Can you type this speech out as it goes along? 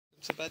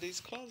to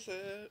Betty's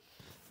closet.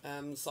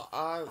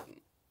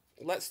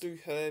 Let's do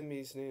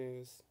Hermes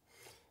news.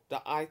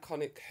 The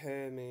iconic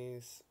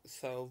Hermes.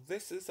 So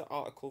this is an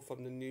article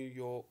from the New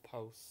York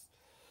Post.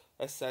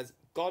 It says,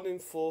 "Gone in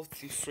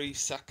 43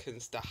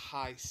 seconds. The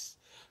heist."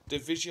 The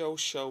video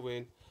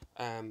showing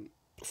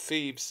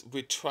thieves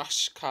with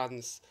trash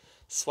cans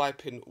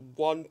swiping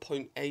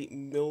 1.8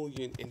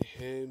 million in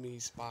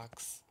Hermes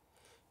bags.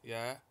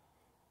 Yeah,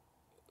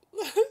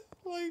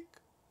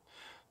 like,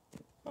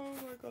 oh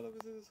my god, let me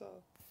do this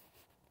sound.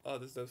 Oh,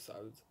 there's no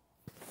sound.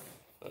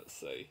 Let's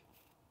see.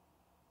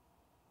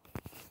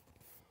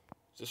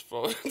 Just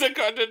throw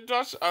the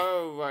trash.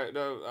 Oh right,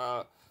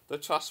 no. The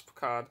trash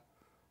can.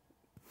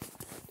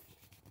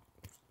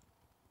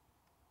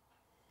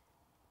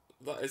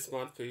 That is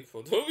mad,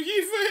 people. Don't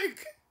you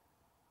think?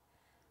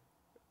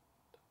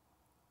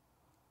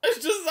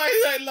 It's just like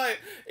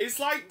it's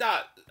like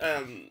that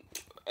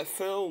a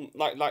film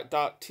like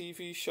that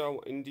TV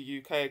show in the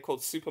UK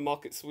called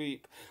Supermarket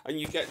Sweep, and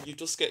you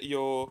just get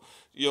your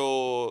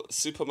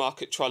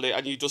supermarket trolley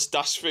and you just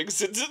dash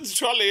things into the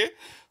trolley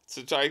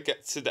to try and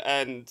get to the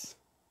end.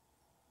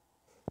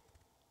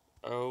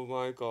 Oh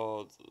my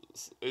god.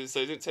 So it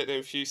didn't take them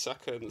a few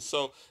seconds.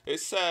 So it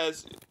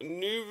says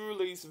new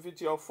release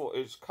video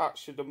footage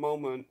captured the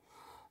moment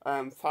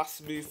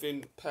fast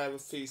moving pair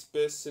of thieves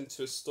burst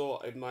into a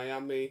store in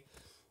Miami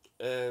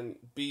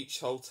Beach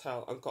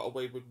Hotel and got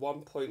away with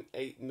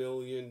 $1.8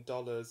 million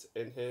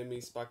in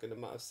Hermes bag in a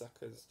matter of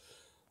seconds.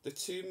 The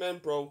two men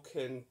broke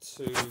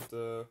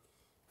into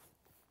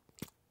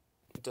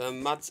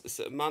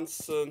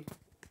Manson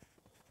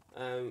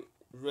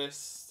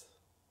wrist.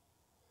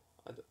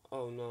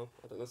 Oh no,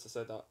 I don't know if I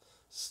said that.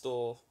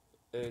 Store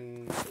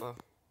in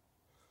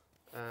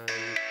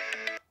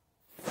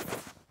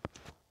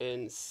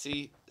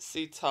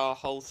Seatar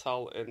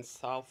Hotel in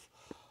South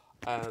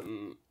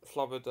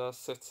Florida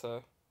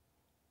City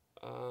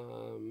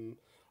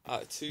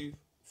at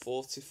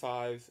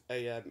 2:45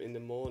 a.m. in the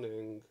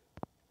morning.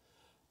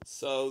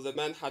 So the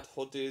men had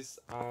hoodies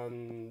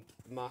and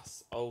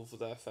masks over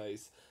their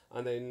face,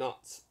 and they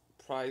knocked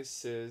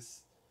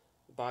prices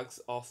bags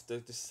off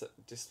the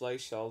display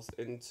shelves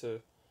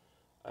into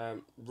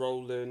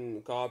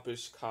rolling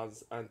garbage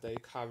cans, and they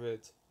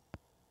carried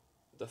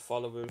the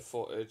following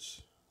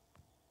footage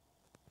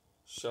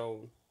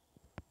shown.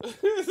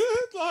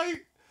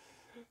 Like,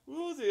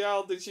 bloody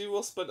hell, the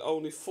duo spent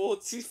only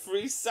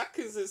 43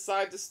 seconds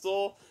inside the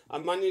store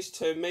and managed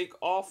to make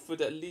off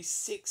with at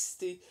least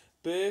 60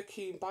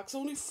 Birkin bags.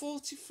 Only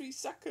 43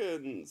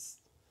 seconds.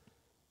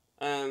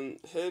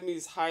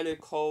 Hermes highly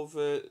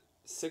coveted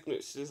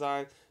signature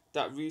design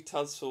that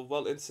retails for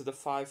well into the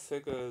five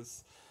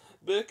figures.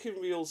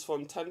 Birkin reels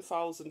from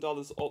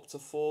 $10,000 up to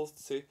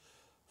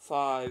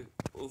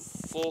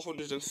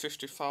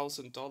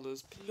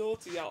 $450,000.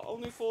 Bloody hell,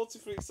 only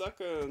 43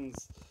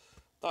 seconds.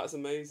 That's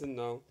amazing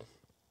though.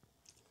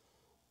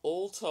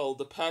 All told,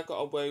 the pair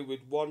got away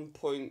with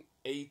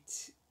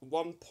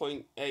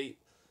 1.8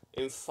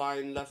 in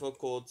fine leather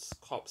goods,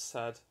 cops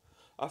said.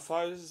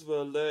 Authorities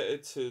were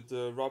alerted to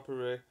the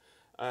robbery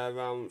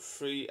around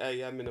 3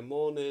 a.m. in the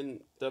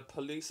morning. The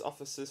police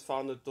officers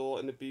found the door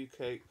in the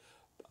boutique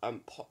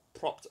and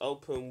propped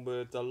open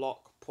with the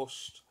lock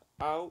pushed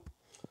out.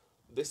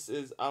 This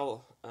is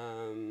Al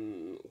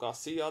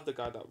Garcia, the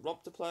guy that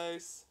robbed the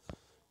place.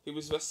 He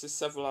was arrested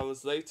several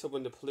hours later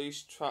when the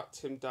police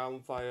tracked him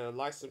down via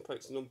license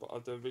plate number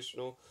of the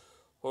original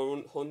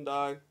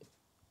Hyundai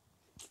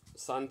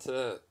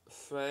Santa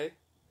Fe.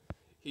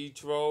 He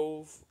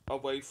drove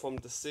away from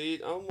the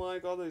scene. Oh my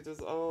god, he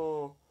just,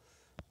 oh,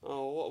 what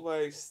a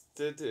waste.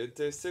 The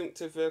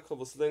distinctive vehicle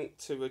was linked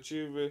to a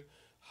jewelry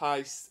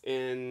heist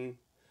in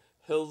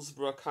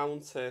Hillsborough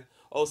County.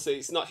 Also,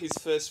 it's not his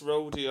first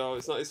rodeo.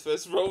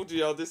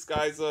 This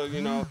guy's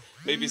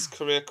maybe his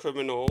career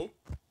criminal.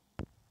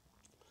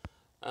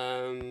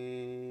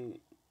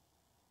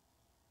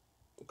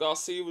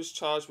 Garcia was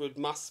charged with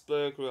mass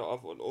burglary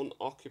of an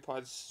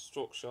unoccupied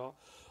structure,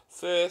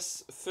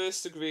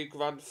 first degree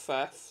grand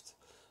theft,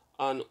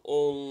 and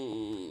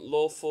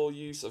unlawful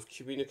use of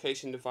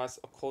communication device,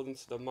 according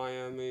to the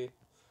Miami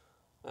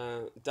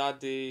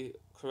Dade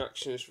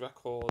Corrections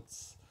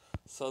records.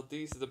 So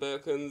these are the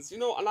Birkins,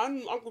 and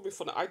I'm gonna be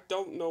funny. I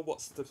don't know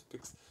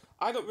because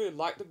I don't really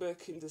like the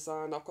Birkin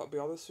design. I've got to be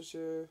honest with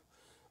you.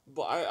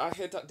 But I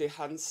heard that they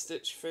hand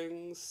stitch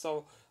things,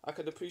 so I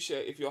can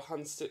appreciate if you're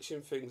hand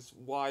stitching things,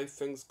 why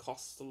things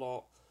cost a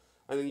lot,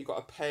 and then you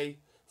got to pay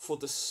for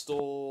the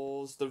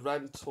stores, the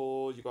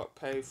rental. You got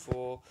to pay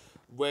for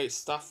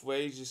staff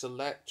wages,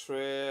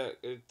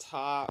 electric,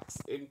 tax,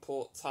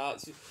 import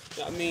tax. You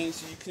know what I mean?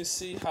 So you can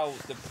see how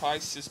the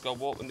prices go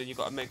up, and then you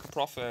got to make a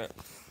profit.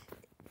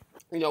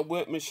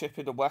 Workmanship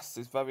in the West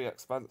is very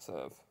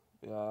expensive.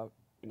 Yeah.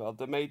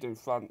 They're made in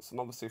France, and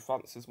obviously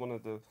France is one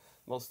of the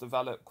most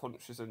developed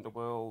countries in the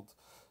world.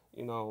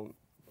 I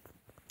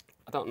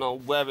don't know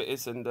where it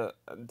is in the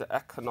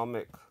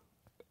economic,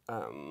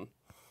 where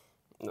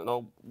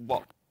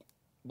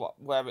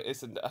it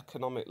is in the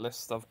economic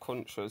list of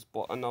countries,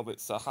 but I know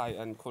it's a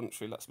high-end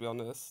country, let's be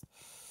honest.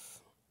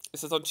 It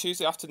says on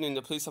Tuesday afternoon,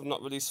 the police have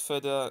not released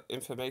further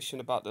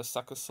information about the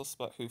second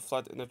suspect who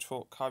fled in a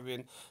truck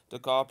carrying the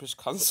garbage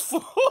cans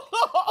full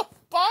of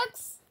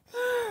bags.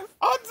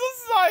 I'm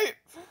just like,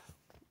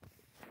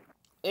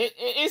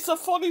 it's a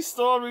funny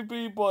story,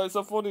 B-boy. It's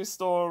a funny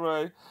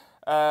story.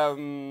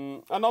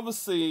 And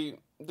obviously,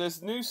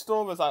 there's new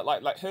stories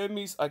like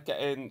Hermes are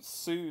getting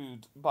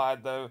sued by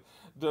the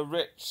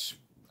rich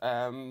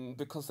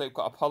because they've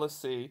got a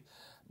policy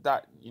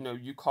that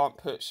you can't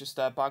purchase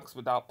their bags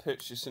without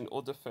purchasing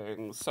other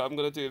things. So I'm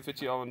gonna do a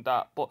video on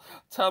that. But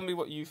tell me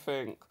what you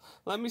think.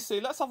 Let me see.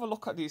 Let's have a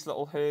look at these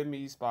little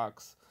Hermes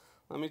bags.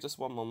 Let me just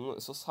one moment.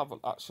 Let's just have an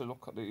actual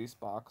look at these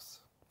bags.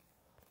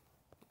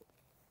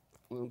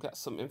 We'll get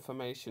some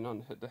information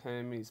on the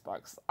Hermes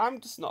bags. I'm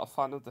just not a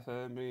fan of the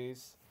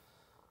Hermes.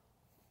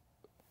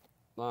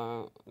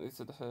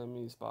 These are the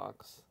Hermes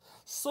bags.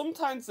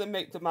 Sometimes they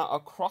make them out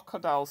of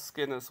crocodile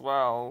skin as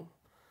well.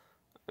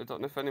 I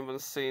don't know if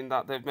anyone's seen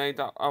that. They've made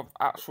out of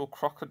actual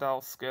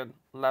crocodile skin,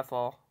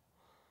 leather.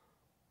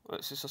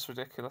 Which is just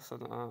ridiculous,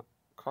 isn't it?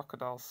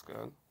 Crocodile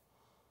skin.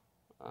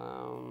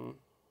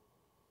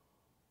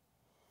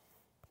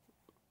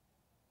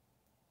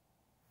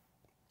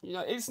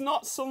 It's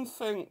not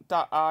something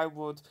that I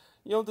would...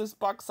 there's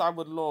bags I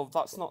would love.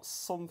 That's not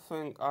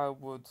something I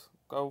would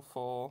go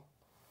for.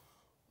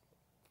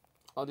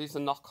 Oh, these are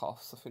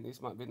knockoffs. I think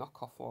these might be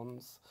knockoff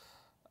ones.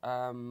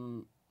 Let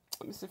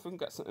me see if we can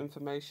get some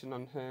information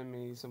on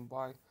Hermes and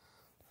why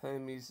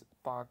Hermes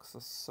bags are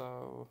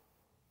so...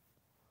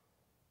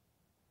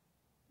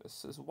 It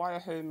says, why are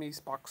Hermes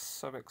bags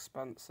so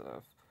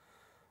expensive?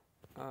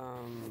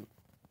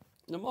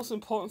 The most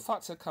important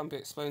factor can be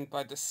explained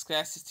by the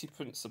scarcity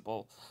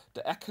principle.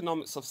 The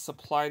economics of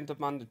supply and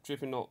demand have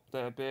driven up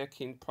the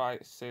Birkin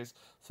prices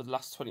for the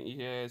last 20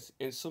 years.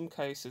 In some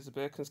cases, the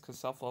Birkins can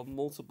sell for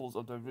multiples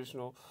of the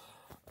original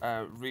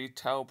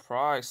retail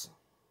price.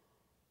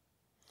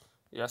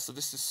 Yeah, so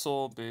this is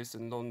Sotheby's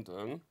in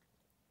London.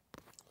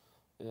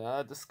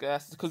 Yeah, the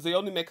scarcity, because they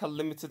only make a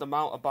limited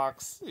amount of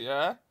bags,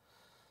 yeah?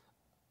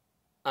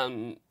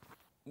 And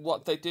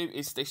what they do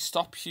is they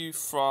stop you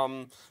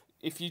from...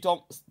 If you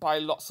don't buy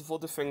lots of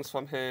other things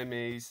from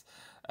Hermes,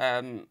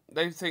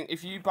 they think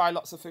if you buy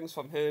lots of things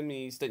from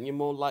Hermes, then you're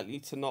more likely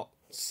to not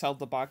sell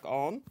the bag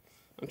on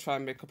and try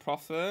and make a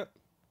profit.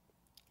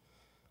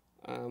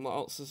 What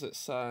else does it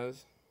say?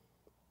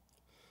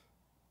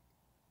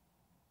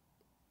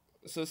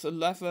 So it's a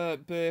leather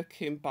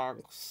Birkin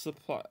bag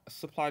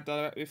supplied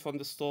directly from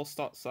the store,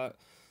 starts at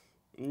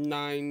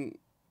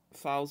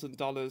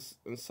 $9,000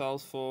 and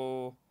sells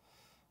for...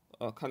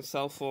 can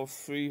sell for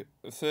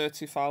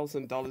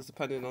 $30,000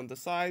 depending on the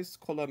size,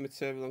 colour,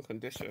 material and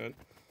condition.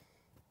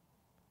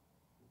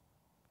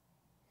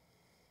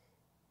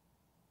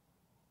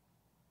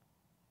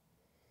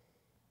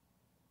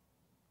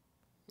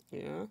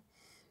 Yeah.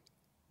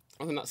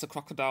 I think that's a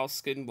crocodile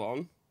skin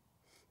one.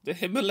 The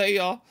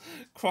Himalaya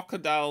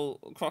crocodile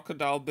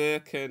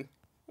Birkin.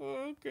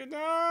 Oh, good.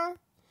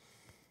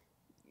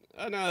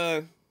 And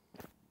I'm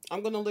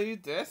going to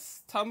leave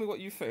this. Tell me what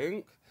you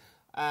think.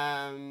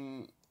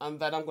 And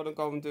then I'm going to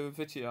go and do a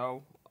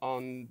video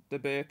on the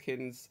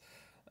Birkins,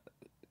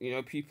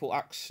 people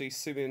actually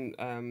suing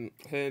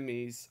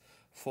Hermes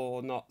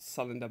for not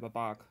selling them a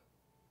bag.